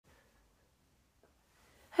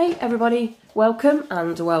Hey everybody, welcome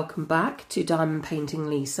and welcome back to Diamond Painting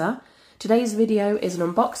Lisa. Today's video is an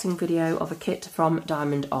unboxing video of a kit from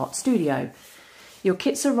Diamond Art Studio. Your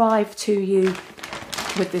kits arrive to you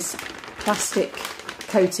with this plastic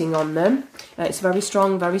coating on them. It's very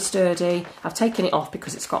strong, very sturdy. I've taken it off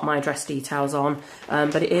because it's got my address details on,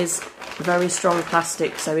 but it is very strong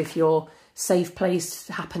plastic, so if your safe place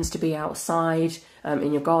happens to be outside,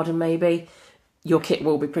 in your garden maybe, your kit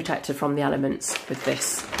will be protected from the elements with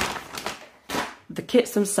this. The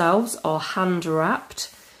kits themselves are hand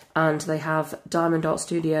wrapped and they have Diamond Art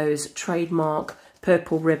Studio's trademark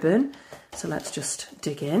purple ribbon. So let's just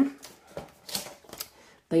dig in.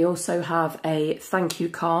 They also have a thank you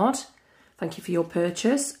card. Thank you for your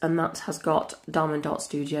purchase, and that has got Diamond Art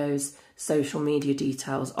Studio's social media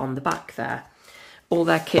details on the back there. All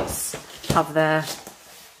their kits have their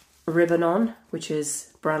ribbon on, which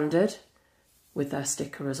is branded with their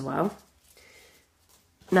sticker as well.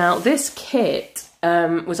 Now this kit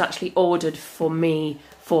was actually ordered for me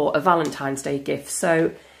for a Valentine's Day gift,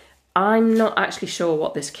 so I'm not actually sure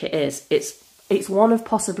what this kit is. It's one of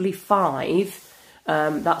possibly 5.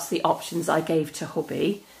 That's the options I gave to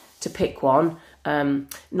hubby to pick one.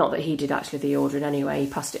 Not that he did actually the ordering anyway, he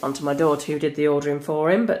passed it on to my daughter who did the ordering for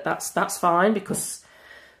him, but that's fine because,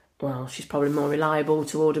 well, she's probably more reliable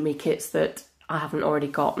to order me kits that I haven't already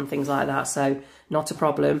got and things like that, so not a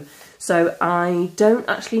problem. So I don't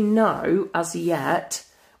actually know as yet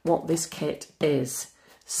what this kit is.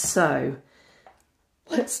 So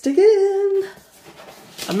let's dig in.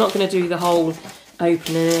 I'm not going to do the whole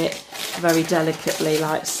opening it very delicately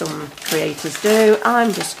like some creators do.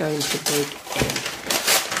 I'm just going to dig in.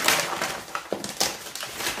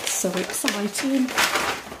 So exciting.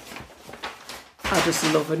 I just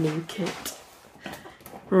love a new kit.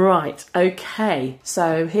 Right, okay,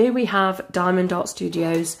 so here we have Diamond Art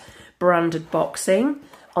Studio's branded boxing.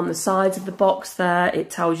 On the sides of the box there, it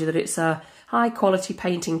tells you that it's a high quality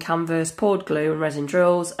painting canvas, poured glue and resin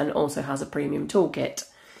drills, and also has a premium toolkit.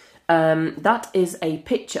 That is a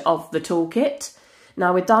picture of the toolkit.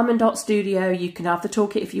 Now with Diamond Art Studio, you can have the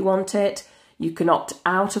toolkit if you want it, you can opt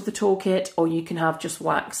out of the toolkit, or you can have just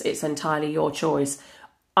wax. It's entirely your choice.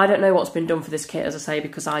 I don't know what's been done for this kit, as I say,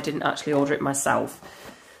 because I didn't actually order it myself.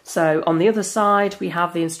 So on the other side, we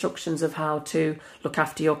have the instructions of how to look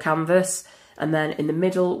after your canvas. And then in the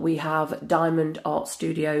middle, we have Diamond Art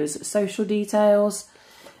Studio's social details.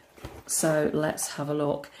 So let's have a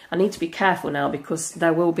look. I need to be careful now because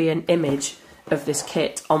there will be an image of this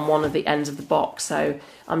kit on one of the ends of the box. So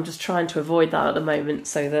I'm just trying to avoid that at the moment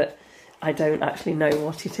so that I don't actually know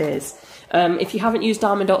what it is. If you haven't used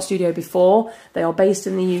Diamond Art Studio before, they are based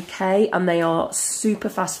in the UK and they are super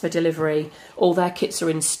fast for delivery. All their kits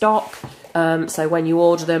are in stock, so when you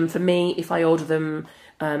order them, for me, if I order them,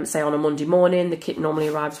 say on a Monday morning, the kit normally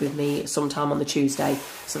arrives with me sometime on the Tuesday.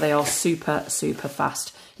 So they are super, super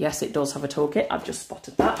fast. Yes, it does have a toolkit, I've just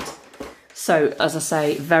spotted that. So, as I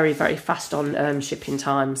say, very, very fast on shipping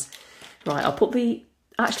times. Right, I'll put the...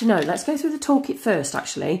 Actually, no, let's go through the toolkit first,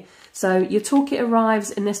 actually. So your toolkit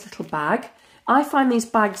arrives in this little bag. I find these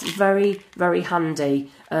bags very, very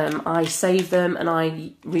handy. I save them and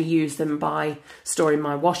I reuse them by storing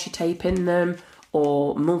my washi tape in them,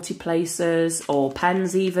 or multi-placers, or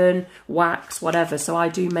pens even, wax, whatever. So I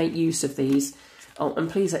do make use of these. Oh, and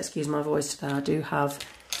please excuse my voice today. I do have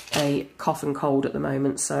a cough and cold at the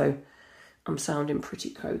moment, so I'm sounding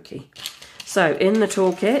pretty croaky. So in the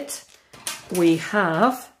toolkit, we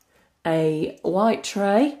have a white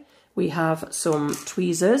tray. We have some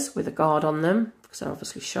tweezers with a guard on them because they're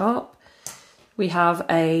obviously sharp. We have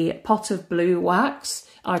a pot of blue wax.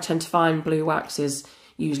 I tend to find blue wax is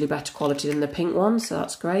usually better quality than the pink one, so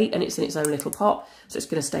that's great. And it's in its own little pot, so it's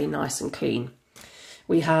going to stay nice and clean.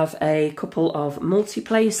 We have a couple of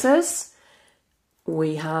multi-placers.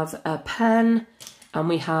 We have a pen and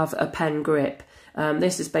we have a pen grip.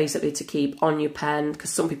 This is basically to keep on your pen because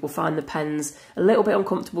some people find the pens a little bit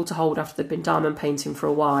uncomfortable to hold after they've been diamond painting for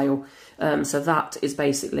a while. So that is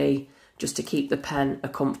basically just to keep the pen a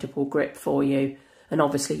comfortable grip for you. And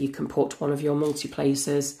obviously you can put one of your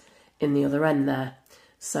multi-placers in the other end there.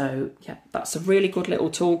 So yeah, that's a really good little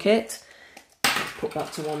toolkit. Put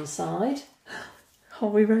that to one side. Are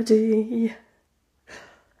we ready?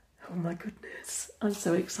 Oh my goodness, I'm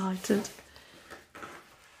so excited.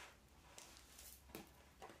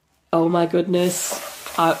 Oh my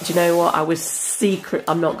goodness. Do you know what?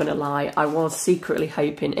 I'm not going to lie, I was secretly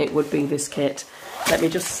hoping it would be this kit. Let me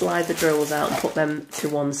just slide the drills out and put them to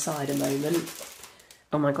one side a moment.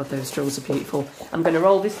 Oh my god, those drills are beautiful. I'm going to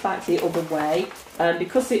roll this back the other way.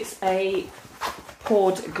 Because it's a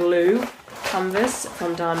poured glue, canvas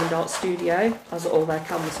from Diamond Art Studio, as all their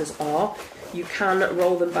canvases are. You can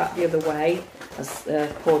roll them back the other way, as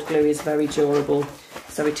poured glue is very durable,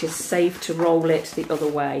 so it is safe to roll it the other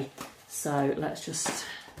way. So let's just...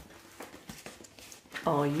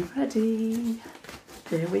 Are you ready?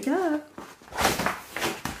 Here we go.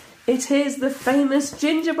 It is the famous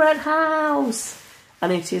gingerbread house,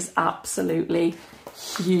 and it is absolutely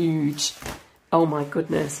huge. Oh my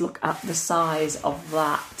goodness, look at the size of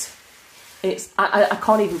that. It's I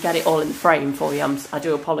can't even get it all in the frame for you. I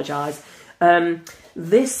do apologise.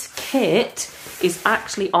 This kit is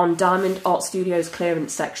actually on Diamond Art Studio's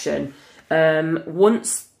clearance section.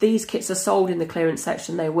 Once these kits are sold in the clearance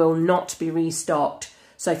section, they will not be restocked.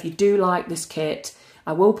 So if you do like this kit,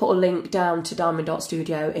 I will put a link down to Diamond Art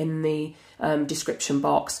Studio in the description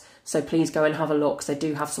box. So please go and have a look, because they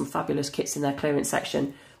do have some fabulous kits in their clearance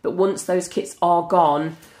section. But once those kits are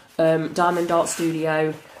gone, Diamond Art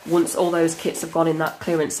Studio, once all those kits have gone in that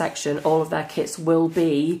clearance section, all of their kits will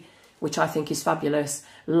be, which I think is fabulous,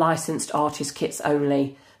 licensed artist kits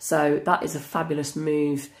only. So that is a fabulous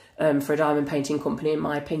move for a diamond painting company, in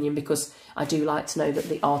my opinion, because I do like to know that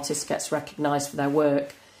the artist gets recognised for their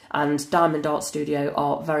work. And Diamond Art Studio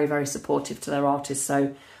are very, very supportive to their artists.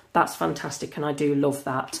 So that's fantastic, and I do love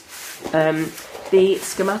that. The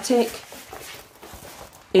schematic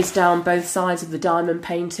is down both sides of the diamond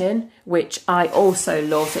painting, which I also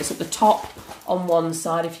love. So it's at the top on one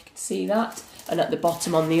side, if you can see that, and at the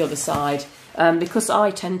bottom on the other side. Because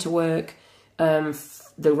I tend to work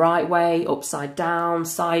the right way, upside down,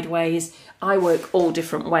 sideways, I work all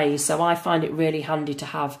different ways, so I find it really handy to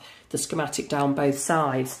have the schematic down both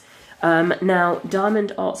sides. Now,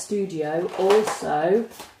 Diamond Art Studio also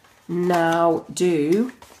now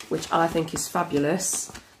do, which I think is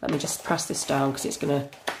fabulous. Let me just press this down, because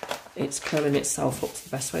it's curling itself up. The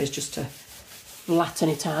best way is just to flatten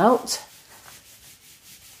it out.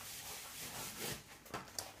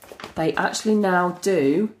 They actually now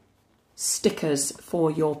do stickers for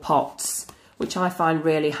your pots, which I find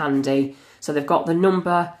really handy. So they've got the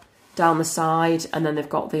number down the side, and then they've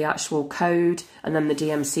got the actual code, and then the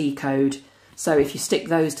DMC code. So if you stick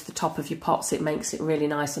those to the top of your pots, it makes it really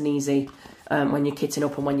nice and easy when you're kitting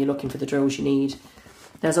up and when you're looking for the drills you need.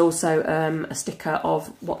 There's also a sticker of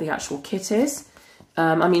what the actual kit is.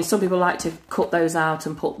 I mean, some people like to cut those out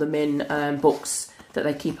and put them in books that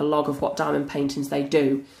they keep a log of what diamond paintings they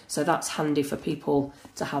do. So that's handy for people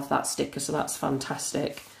to have that sticker, so that's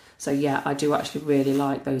fantastic. So yeah, I do actually really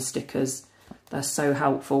like those stickers. They're so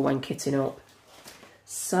helpful when kitting up.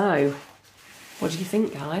 So, what do you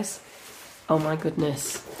think, guys? Oh my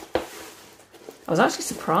goodness. I was actually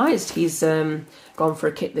surprised he's gone for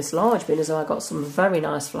a kit this large, being as though I got some very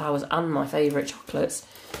nice flowers and my favourite chocolates.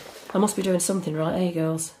 I must be doing something right, eh,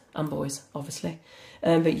 girls? And boys, obviously.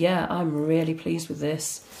 But yeah, I'm really pleased with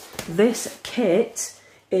this. This kit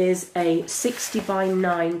is a 60 by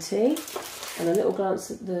 90. And a little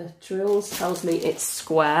glance at the drills tells me it's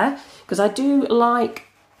square. Because I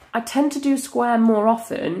tend to do square more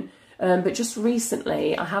often. But just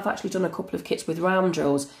recently, I have actually done a couple of kits with round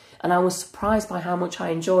drills. And I was surprised by how much I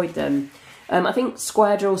enjoyed them. I think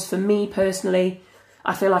square drills, for me personally,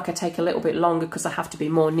 I feel like I take a little bit longer because I have to be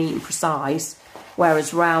more neat and precise.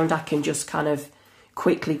 Whereas round, I can just kind of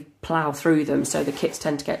quickly plough through them. So the kits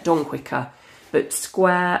tend to get done quicker. But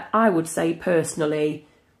square, I would say personally,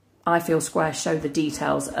 I feel square show the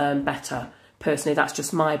details better. Personally, that's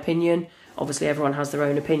just my opinion. Obviously, everyone has their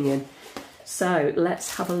own opinion. So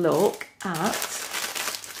let's have a look at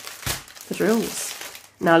the drills.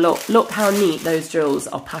 Now look how neat those drills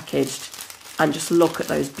are packaged. And just look at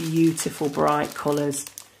those beautiful bright colours.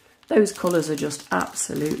 Those colours are just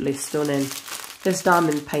absolutely stunning. This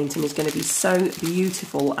diamond painting is going to be so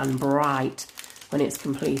beautiful and bright when it's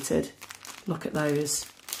completed. Look at those.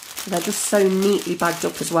 They're just so neatly bagged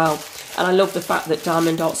up as well. And I love the fact that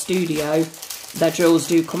Diamond Art Studio, their drills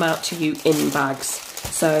do come out to you in bags.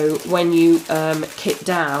 So when you kit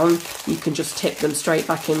down, you can just tip them straight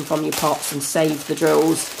back in from your pots and save the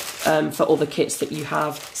drills for other kits that you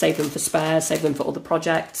have. Save them for spares, save them for other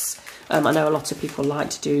projects. I know a lot of people like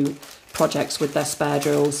to do projects with their spare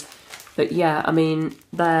drills. But yeah, I mean,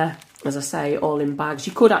 they're, as I say, all in bags.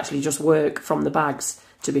 You could actually just work from the bags,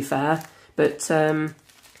 to be fair. But,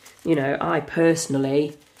 you know, I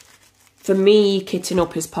personally, for me, kitting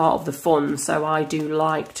up is part of the fun. So I do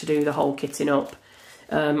like to do the whole kitting up.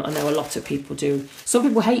 I know a lot of people do. Some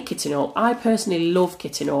people hate kitting up. I personally love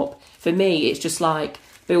kitting up. For me, it's just like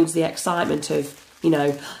builds the excitement of, you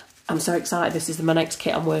know, I'm so excited. This is my next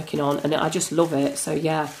kit I'm working on. And I just love it. So,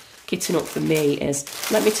 yeah. Kitting up for me is,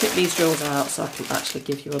 let me tip these drills out so I can actually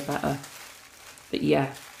give you a better, but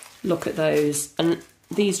yeah, look at those. And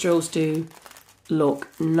these drills do look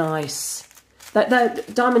nice.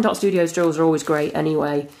 Diamond Dot Studios drills are always great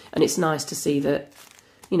anyway, and it's nice to see that,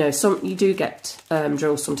 you know, you do get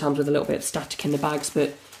drills sometimes with a little bit of static in the bags,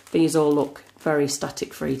 but these all look very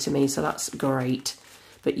static free to me, so that's great.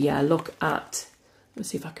 But yeah, look at, let's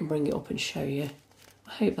see if I can bring it up and show you.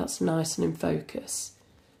 I hope that's nice and in focus.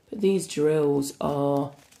 But these drills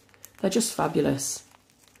they're just fabulous.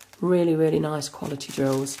 Really, really nice quality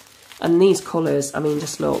drills. And these colours, I mean,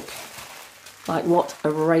 just look. Like, what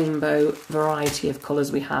a rainbow variety of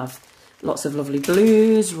colours we have. Lots of lovely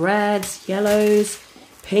blues, reds, yellows,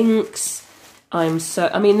 pinks.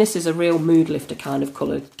 I mean, this is a real mood lifter kind of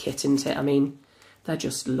colour kit, isn't it? I mean, they're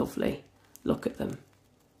just lovely. Look at them.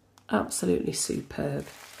 Absolutely superb.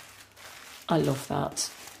 I love that.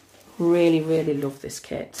 Really, really love this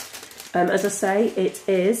kit. As I say, it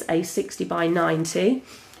is a 60 by 90.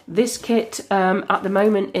 This kit, at the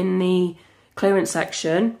moment in the clearance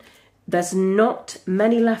section, there's not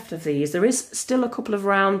many left of these. There is still a couple of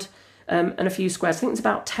round and a few squares. I think it's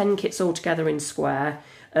about 10 kits altogether in square.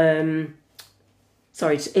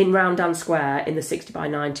 Sorry, in round and square in the 60 by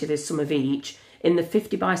 90, there's some of each. In the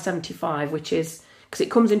 50 by 75, which is, because it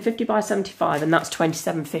comes in 50 by 75 and that's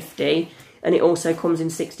 £27.50, and it also comes in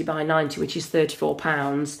 60 by 90, which is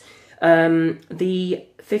 £34. The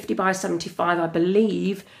 50 by 75, I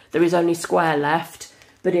believe there is only square left,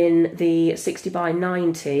 but in the 60 by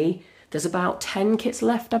 90, there's about 10 kits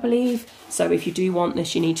left, I believe. So if you do want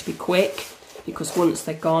this, you need to be quick, because once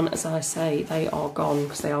they're gone, as I say, they are gone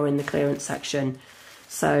because they are in the clearance section.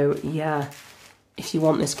 So yeah, if you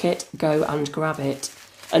want this kit, go and grab it.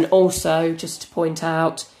 And also, just to point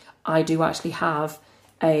out, I do actually have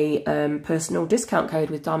a personal discount code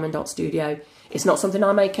with Diamond Dot Studio. It's not something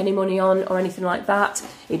I make any money on or anything like that.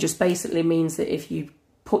 It just basically means that if you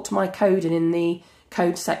put my code in the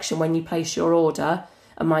code section when you place your order,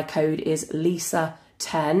 and my code is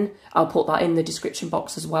Lisa10, I'll put that in the description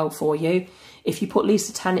box as well for you. If you put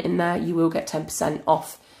Lisa10 in there, you will get 10%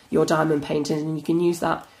 off your diamond painting, and you can use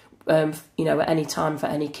that you know, at any time for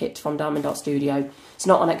any kit from Diamond Dot Studio. It's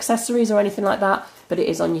not on accessories or anything like that, but it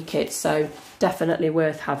is on your kit, so definitely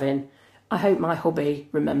worth having. I hope my hubby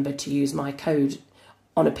remembered to use my code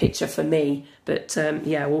on a picture for me, but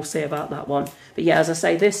yeah, we'll see about that one. But yeah, as I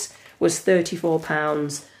say, this was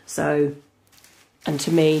 £34, so, and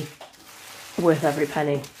to me, worth every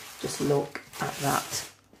penny. Just look at that.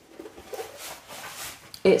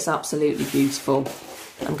 It's absolutely beautiful.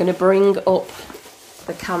 I'm going to bring up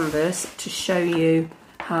the canvas to show you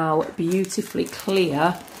how beautifully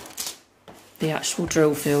clear the actual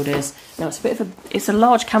drill field is. Now it's a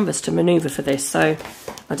large canvas to manoeuvre for this, so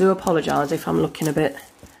I do apologise if I'm looking a bit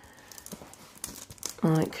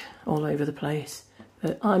like all over the place,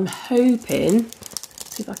 but I'm hoping,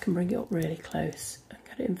 see if I can bring it up really close and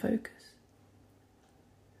get it in focus.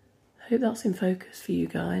 I hope that's in focus for you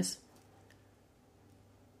guys.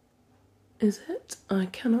 Is it? I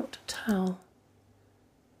cannot tell.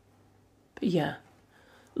 But yeah,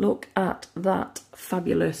 look at that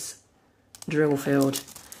fabulous drill field.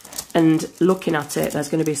 And looking at it, there's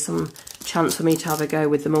going to be some chance for me to have a go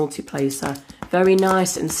with the multi-placer. Very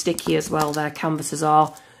nice and sticky as well, their canvases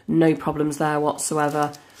are. No problems there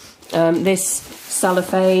whatsoever. This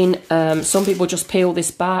cellophane, some people just peel this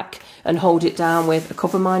back and hold it down with a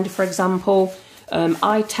cover minder, for example.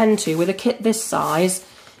 I tend to, with a kit this size,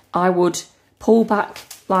 I would pull back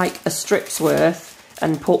like a strip's worth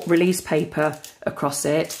and put release paper across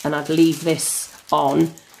it, and I'd leave this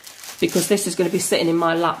on, because this is going to be sitting in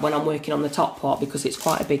my lap when I'm working on the top part, because it's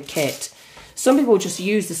quite a big kit. Some people just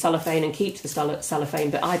use the cellophane and keep the cellophane,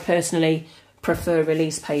 but I personally prefer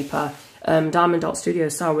release paper. Diamond Dot Studio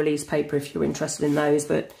sell release paper if you're interested in those,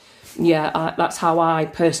 but yeah, that's how I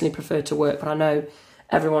personally prefer to work. But I know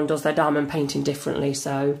everyone does their diamond painting differently,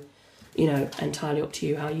 so, you know, entirely up to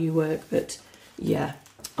you how you work. But yeah,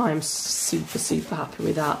 I'm super, super happy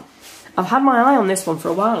with that. I've had my eye on this one for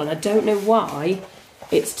a while, and I don't know why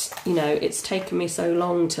it's, you know, it's taken me so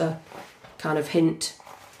long to kind of hint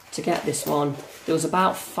to get this one. There was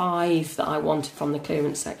about 5 that I wanted from the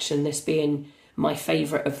clearance section, this being my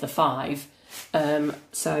favourite of the 5.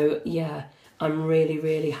 So yeah, I'm really,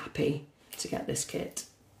 really happy to get this kit.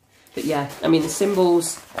 But yeah, I mean, the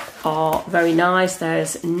symbols are very nice.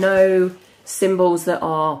 There's no symbols that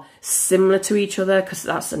are similar to each other, because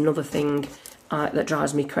that's another thing that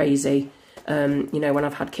drives me crazy. You know, when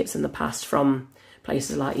I've had kits in the past from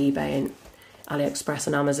places like eBay and AliExpress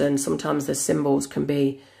and Amazon, sometimes the symbols can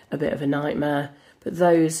be a bit of a nightmare, but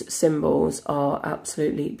those symbols are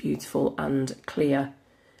absolutely beautiful and clear.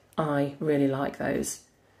 I really like those.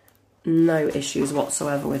 no issues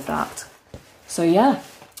whatsoever with that. So yeah,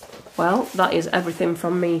 well, that is everything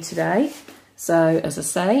from me today. So as I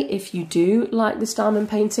say, if you do like this diamond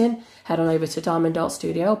painting, head on over to Diamond Art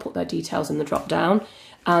Studio. I'll put their details in the drop down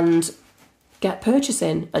and get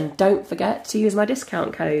purchasing. And don't forget to use my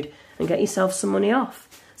discount code and get yourself some money off.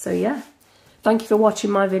 So yeah, thank you for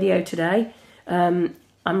watching my video today. I'm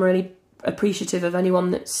really appreciative of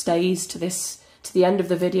anyone that stays to the end of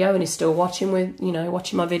the video and is still watching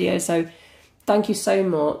watching my video. So thank you so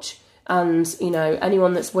much. And, you know,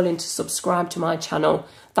 anyone that's willing to subscribe to my channel,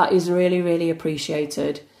 that is really, really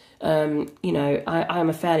appreciated. You know, I'm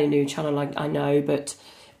a fairly new channel, I know, but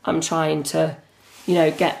I'm trying to, you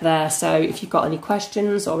know, get there. So if you've got any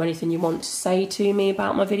questions or anything you want to say to me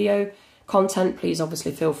about my video content, please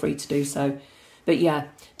obviously feel free to do so. But yeah,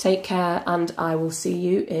 take care and I will see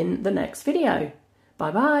you in the next video.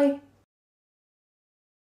 Bye bye.